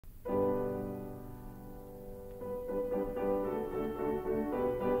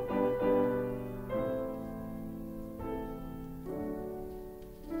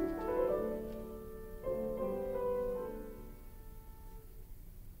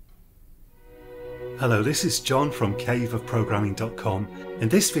Hello, this is John from caveofprogramming.com. In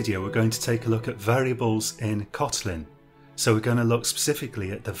this video we're going to take a look at variables in Kotlin. So we're going to look specifically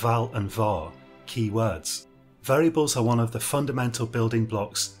at the val and var keywords. Variables are one of the fundamental building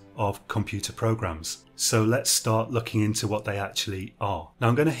blocks of computer programs. So let's start looking into what they actually are. Now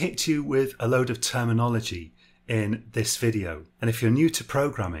I'm going to hit you with a load of terminology in this video. And if you're new to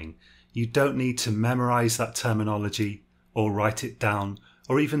programming, you don't need to memorize that terminology or write it down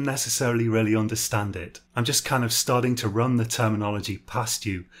or even necessarily really understand it. I'm just kind of starting to run the terminology past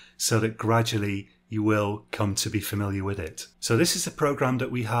you so that gradually you will come to be familiar with it. So this is a program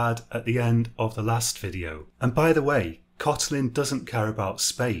that we had at the end of the last video. And by the way, Kotlin doesn't care about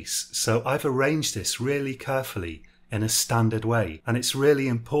space, so I've arranged this really carefully in a standard way, and it's really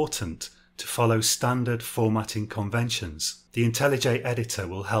important to follow standard formatting conventions. The IntelliJ editor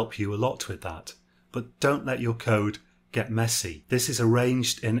will help you a lot with that, but don't let your code get messy. This is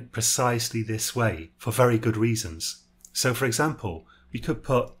arranged in precisely this way for very good reasons. So for example, we could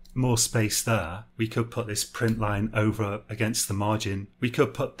put more space there. We could put this print line over against the margin. We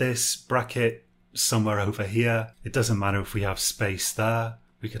could put this bracket somewhere over here. It doesn't matter if we have space there.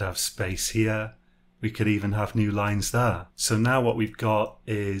 We could have space here. We could even have new lines there. So now what we've got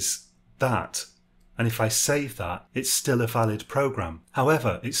is that. And if I save that, it's still a valid program.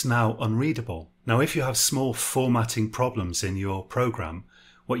 However, it's now unreadable. Now, if you have small formatting problems in your program,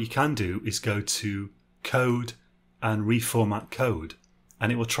 what you can do is go to Code and Reformat Code,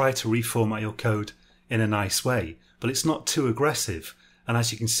 and it will try to reformat your code in a nice way, but it's not too aggressive. And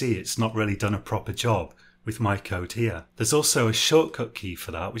as you can see, it's not really done a proper job with my code here. There's also a shortcut key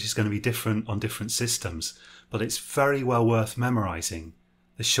for that, which is going to be different on different systems, but it's very well worth memorizing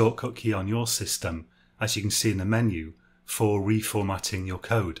the shortcut key on your system, as you can see in the menu, for reformatting your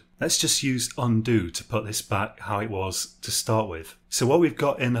code. Let's just use undo to put this back how it was to start with. So what we've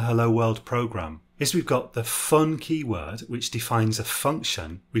got in the Hello World program is we've got the fun keyword, which defines a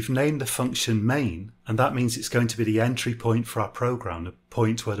function. We've named the function main, and that means it's going to be the entry point for our program, the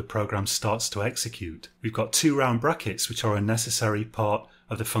point where the program starts to execute. We've got two round brackets, which are a necessary part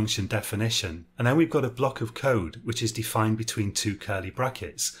of the function definition. And then we've got a block of code, which is defined between two curly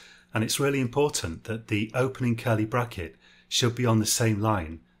brackets. And it's really important that the opening curly bracket should be on the same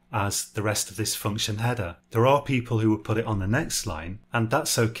line as the rest of this function header. There are people who will put it on the next line, and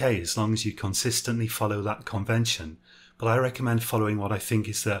that's okay as long as you consistently follow that convention. But I recommend following what I think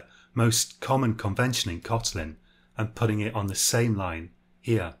is the most common convention in Kotlin and putting it on the same line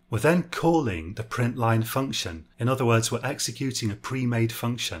here. We're then calling the print line function. In other words, we're executing a pre-made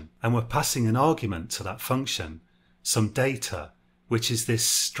function, and we're passing an argument to that function, some data, which is this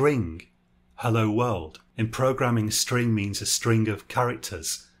string, hello world. In programming, a string means a string of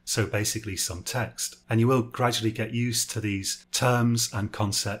characters, so basically some text. And you will gradually get used to these terms and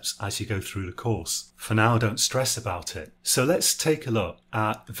concepts as you go through the course. For now, don't stress about it. So let's take a look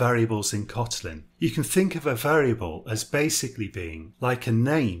at variables in Kotlin. You can think of a variable as basically being like a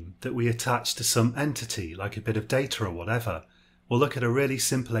name that we attach to some entity, like a bit of data or whatever. We'll look at a really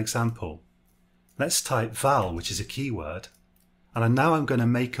simple example. Let's type val, which is a keyword. And now I'm going to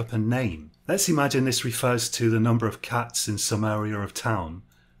make up a name. Let's imagine this refers to the number of cats in some area of town.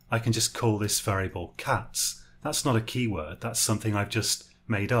 I can just call this variable cats. That's not a keyword, that's something I've just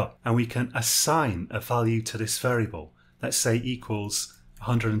made up. And we can assign a value to this variable. Let's say equals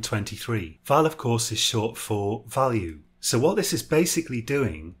 123. Val, of course, is short for value. So what this is basically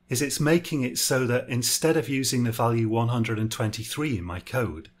doing is it's making it so that instead of using the value 123 in my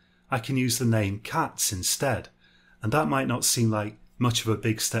code, I can use the name cats instead. And that might not seem like much of a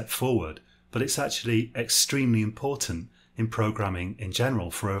big step forward, but it's actually extremely important in programming in general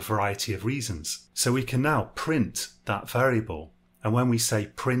for a variety of reasons. So we can now print that variable. And when we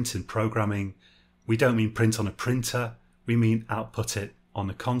say print in programming, we don't mean print on a printer, we mean output it on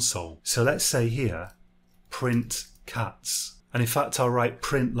the console. So let's say here, print cats. And in fact, I'll write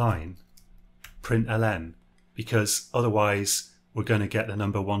print line, print ln, because otherwise we're going to get the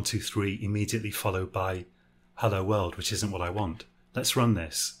number 123 immediately followed by hello world, which isn't what I want. Let's run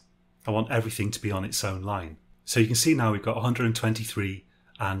this. I want everything to be on its own line. So you can see now we've got 123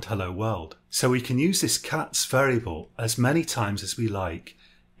 and hello world. So we can use this cats variable as many times as we like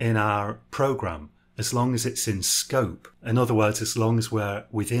in our program, as long as it's in scope. In other words, as long as we're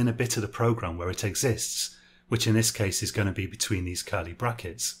within a bit of the program where it exists, which in this case is going to be between these curly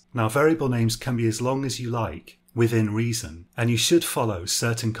brackets. Now, variable names can be as long as you like, within reason, and you should follow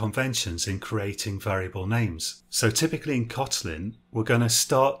certain conventions in creating variable names. So typically in Kotlin, we're going to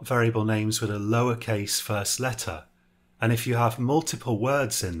start variable names with a lowercase first letter, And if you have multiple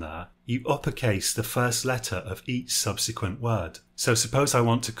words in there, you uppercase the first letter of each subsequent word. So suppose I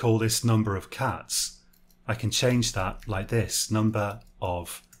want to call this number of cats. I can change that like this, number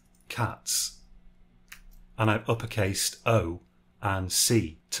of cats. And I've uppercased O and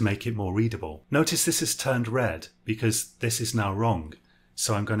C to make it more readable. Notice this has turned red because this is now wrong.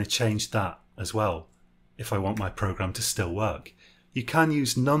 So I'm going to change that as well if I want my program to still work. You can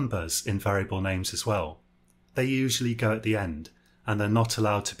use numbers in variable names as well. They usually go at the end and they're not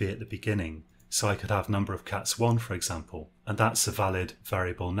allowed to be at the beginning. So I could have number of cats 1, for example, and that's a valid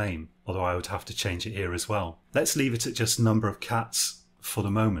variable name, although I would have to change it here as well. Let's leave it at just number of cats for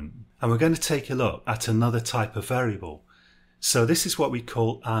the moment. And we're going to take a look at another type of variable. So this is what we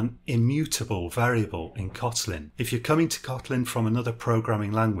call an immutable variable in Kotlin. If you're coming to Kotlin from another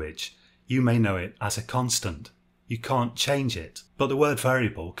programming language, you may know it as a constant. You can't change it, but the word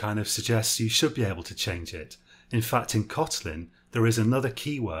variable kind of suggests you should be able to change it. In fact, in Kotlin, there is another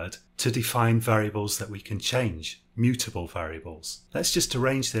keyword to define variables that we can change, mutable variables. Let's just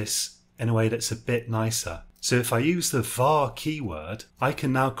arrange this in a way that's a bit nicer. So if I use the var keyword, I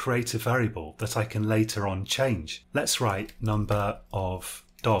can now create a variable that I can later on change. Let's write number of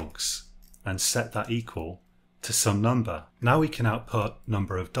dogs and set that equal to some number. Now we can output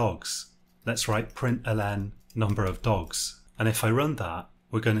number of dogs. Let's write println number of dogs. And if I run that,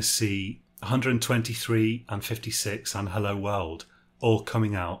 we're going to see 123 and 56 and hello world all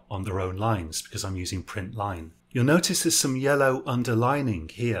coming out on their own lines because I'm using print line. You'll notice there's some yellow underlining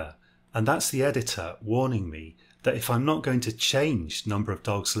here, and that's the editor warning me that if I'm not going to change number of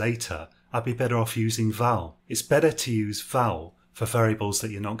dogs later, I'd be better off using val. It's better to use val for variables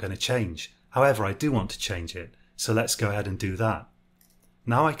that you're not going to change. However, I do want to change it, so let's go ahead and do that.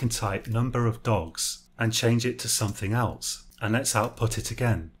 Now I can type number of dogs and change it to something else. And let's output it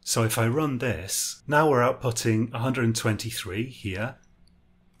again. So if I run this, now we're outputting 123 here,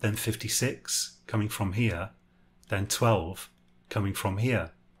 then 56 coming from here, then 12 coming from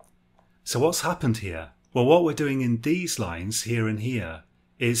here. So what's happened here? Well, what we're doing in these lines here and here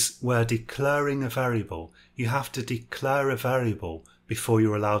is we're declaring a variable. You have to declare a variable before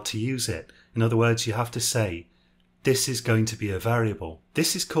you're allowed to use it. In other words, you have to say, this is going to be a variable.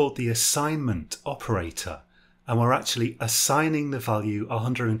 This is called the assignment operator, and we're actually assigning the value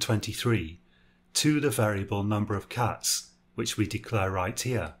 123 to the variable number of cats, which we declare right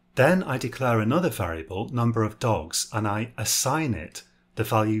here. Then I declare another variable, number of dogs, and I assign it the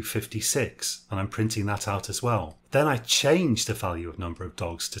value 56, and I'm printing that out as well. Then I change the value of number of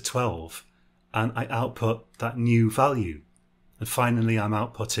dogs to 12, and I output that new value. And finally I'm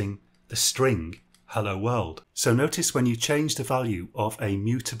outputting the string hello world. So notice when you change the value of a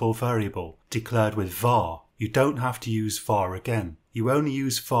mutable variable declared with var, you don't have to use var again. You only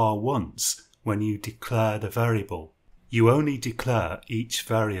use var once when you declare the variable. You only declare each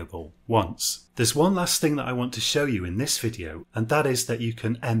variable once. There's one last thing that I want to show you in this video, and that is that you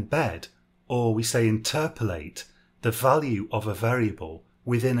can embed, or we say interpolate, the value of a variable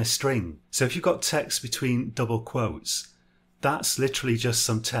within a string. So if you've got text between double quotes, that's literally just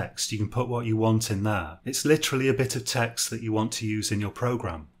some text. You can put what you want in there. It's literally a bit of text that you want to use in your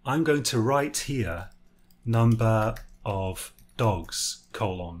program. I'm going to write here number of dogs,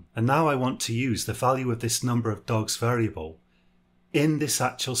 colon. And now I want to use the value of this number of dogs variable in this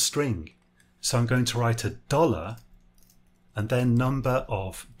actual string. So I'm going to write a $, and then number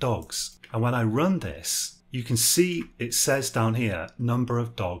of dogs. And when I run this, you can see it says down here, number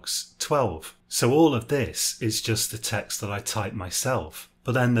of dogs 12. So all of this is just the text that I typed myself.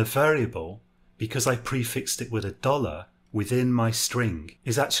 But then the variable, because I prefixed it with a $, within my string,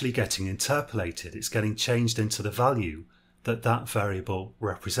 is actually getting interpolated. It's getting changed into the value that that variable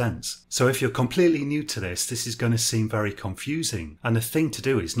represents. So if you're completely new to this, this is going to seem very confusing. And the thing to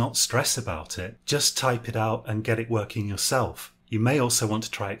do is not stress about it. Just type it out and get it working yourself. You may also want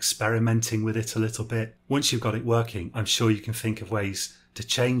to try experimenting with it a little bit. Once you've got it working, I'm sure you can think of ways to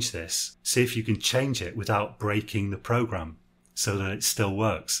change this. See if you can change it without breaking the program so that it still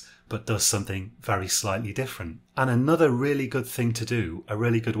works, but does something very slightly different. And another really good thing to do, a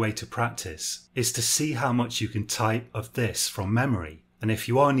really good way to practice, is to see how much you can type of this from memory. And if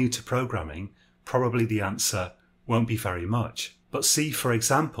you are new to programming, probably the answer won't be very much. But see, for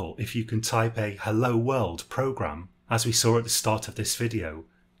example, if you can type a hello world program, as we saw at the start of this video,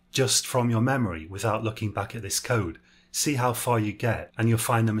 just from your memory without looking back at this code. See how far you get, and you'll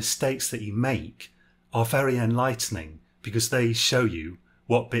find the mistakes that you make are very enlightening because they show you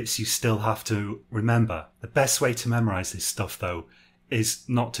what bits you still have to remember. The best way to memorize this stuff though is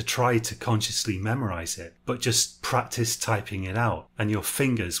not to try to consciously memorize it, but just practice typing it out, and your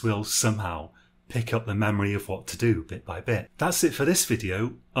fingers will somehow pick up the memory of what to do bit by bit. That's it for this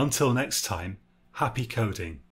video. Until next time, happy coding.